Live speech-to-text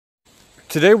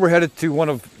Today we're headed to one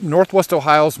of Northwest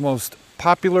Ohio's most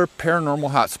popular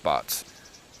paranormal hotspots,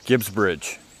 Gibbs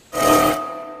Bridge.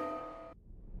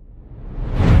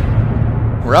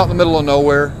 We're out in the middle of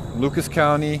nowhere, Lucas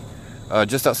County,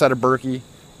 just outside of Berkey,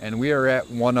 and we are at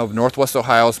one of Northwest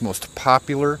Ohio's most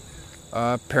popular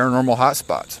paranormal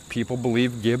hotspots. People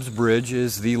believe Gibbs Bridge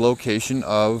is the location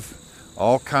of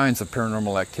all kinds of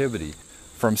paranormal activity,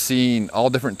 from seeing all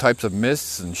different types of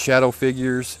mists and shadow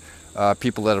figures,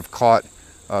 people that have caught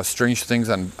strange things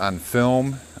on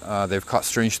film, they've caught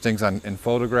strange things in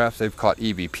photographs, they've caught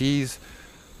EVPs,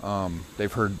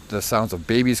 they've heard the sounds of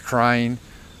babies crying,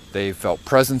 they felt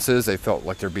presences, they felt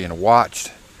like they're being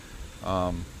watched.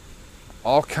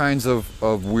 All kinds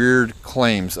of weird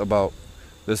claims about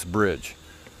this bridge.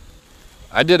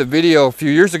 I did a video a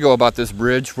few years ago about this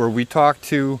bridge where we talked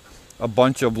to a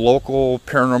bunch of local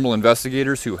paranormal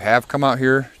investigators who have come out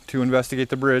here to investigate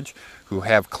the bridge, who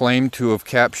have claimed to have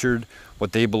captured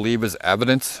what they believe is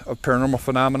evidence of paranormal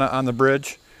phenomena on the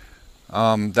bridge.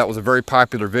 That was a very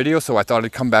popular video, so I thought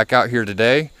I'd come back out here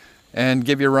today and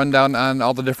give you a rundown on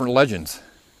all the different legends.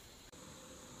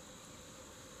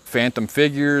 Phantom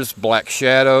figures, black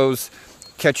shadows,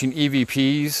 catching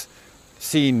EVPs,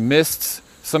 seeing mists.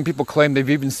 Some people claim they've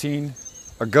even seen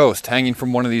a ghost hanging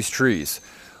from one of these trees.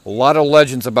 A lot of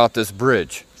legends about this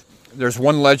bridge. There's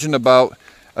one legend about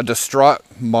a distraught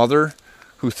mother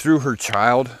who threw her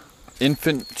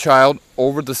infant child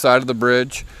over the side of the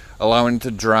bridge, allowing it to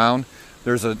drown.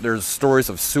 There's stories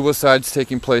of suicides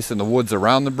taking place in the woods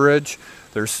around the bridge.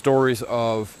 There's stories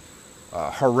of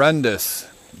horrendous,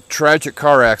 tragic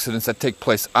car accidents that take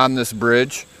place on this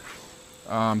bridge.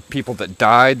 People that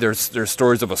died. There's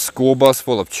stories of a school bus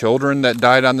full of children that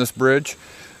died on this bridge.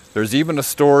 There's even a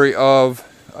story of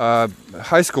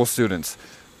high school students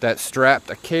that strapped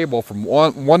a cable from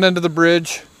one end of the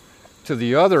bridge to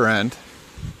the other end,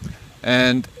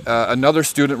 and another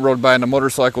student rode by on a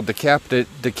motorcycle,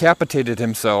 decapitated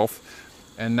himself,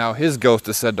 and now his ghost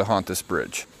is said to haunt this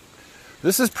bridge.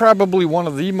 This is probably one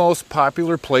of the most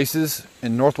popular places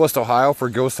in Northwest Ohio for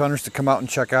ghost hunters to come out and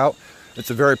check out.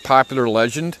 It's a very popular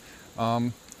legend.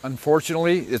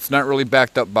 Unfortunately, it's not really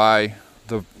backed up by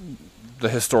the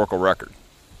historical record.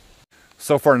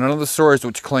 So far, none of the stories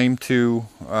which claim to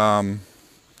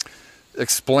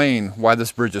explain why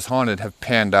this bridge is haunted have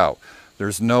panned out.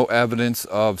 There's no evidence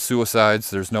of suicides.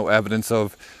 There's no evidence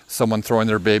of someone throwing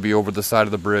their baby over the side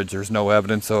of the bridge. There's no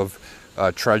evidence of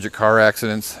tragic car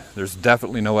accidents. There's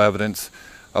definitely no evidence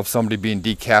of somebody being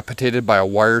decapitated by a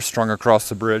wire strung across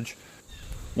the bridge.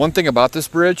 One thing about this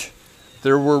bridge,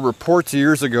 there were reports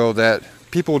years ago that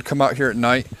people would come out here at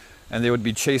night and they would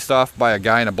be chased off by a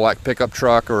guy in a black pickup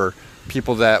truck, or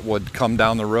people that would come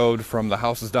down the road from the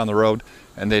houses down the road,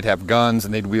 and they'd have guns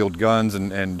and they'd wield guns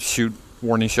and shoot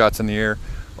warning shots in the air.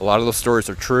 A lot of those stories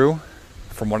are true.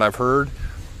 From what I've heard,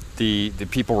 the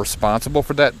people responsible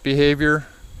for that behavior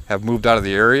have moved out of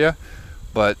the area,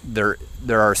 but there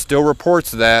are still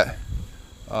reports that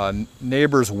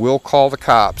neighbors will call the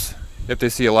cops if they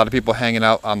see a lot of people hanging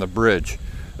out on the bridge,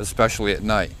 especially at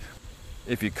night.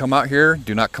 If you come out here,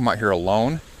 do not come out here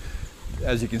alone.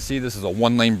 As you can see, this is a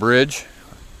one-lane bridge,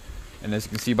 and as you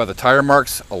can see by the tire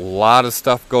marks, a lot of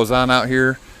stuff goes on out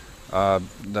here.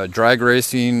 The drag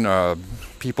racing,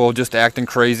 people just acting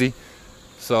crazy.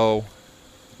 So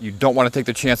you don't want to take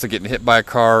the chance of getting hit by a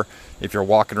car if you're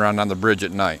walking around on the bridge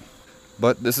at night.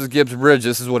 But this is Gibbs Bridge.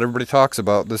 This is what everybody talks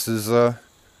about. This is the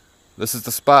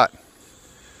spot.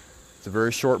 It's a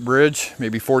very short bridge,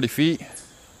 maybe 40 feet.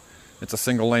 It's a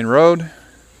single lane road,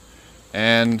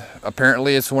 and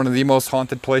apparently it's one of the most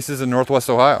haunted places in Northwest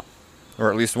Ohio,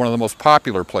 or at least one of the most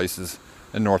popular places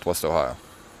in Northwest Ohio.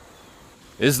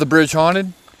 Is the bridge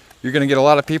haunted? You're going to get a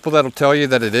lot of people that'll tell you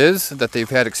that it is, that they've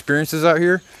had experiences out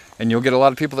here, and you'll get a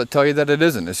lot of people that tell you that it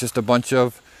isn't. It's just a bunch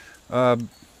of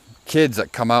kids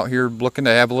that come out here looking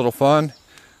to have a little fun,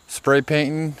 spray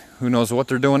painting. Who knows what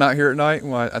they're doing out here at night?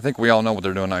 Well, I think we all know what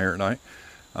they're doing out here at night.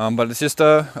 But it's just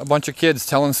a bunch of kids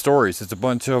telling stories. It's a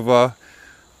bunch of,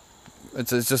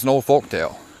 it's just an old folk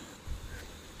tale.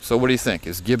 So what do you think?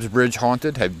 Is Gibbs Bridge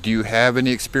haunted? Do you have any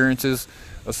experiences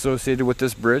associated with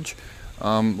this bridge?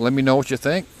 Let me know what you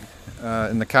think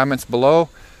in the comments below.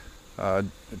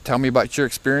 Tell me about your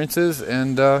experiences,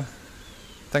 and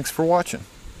thanks for watching.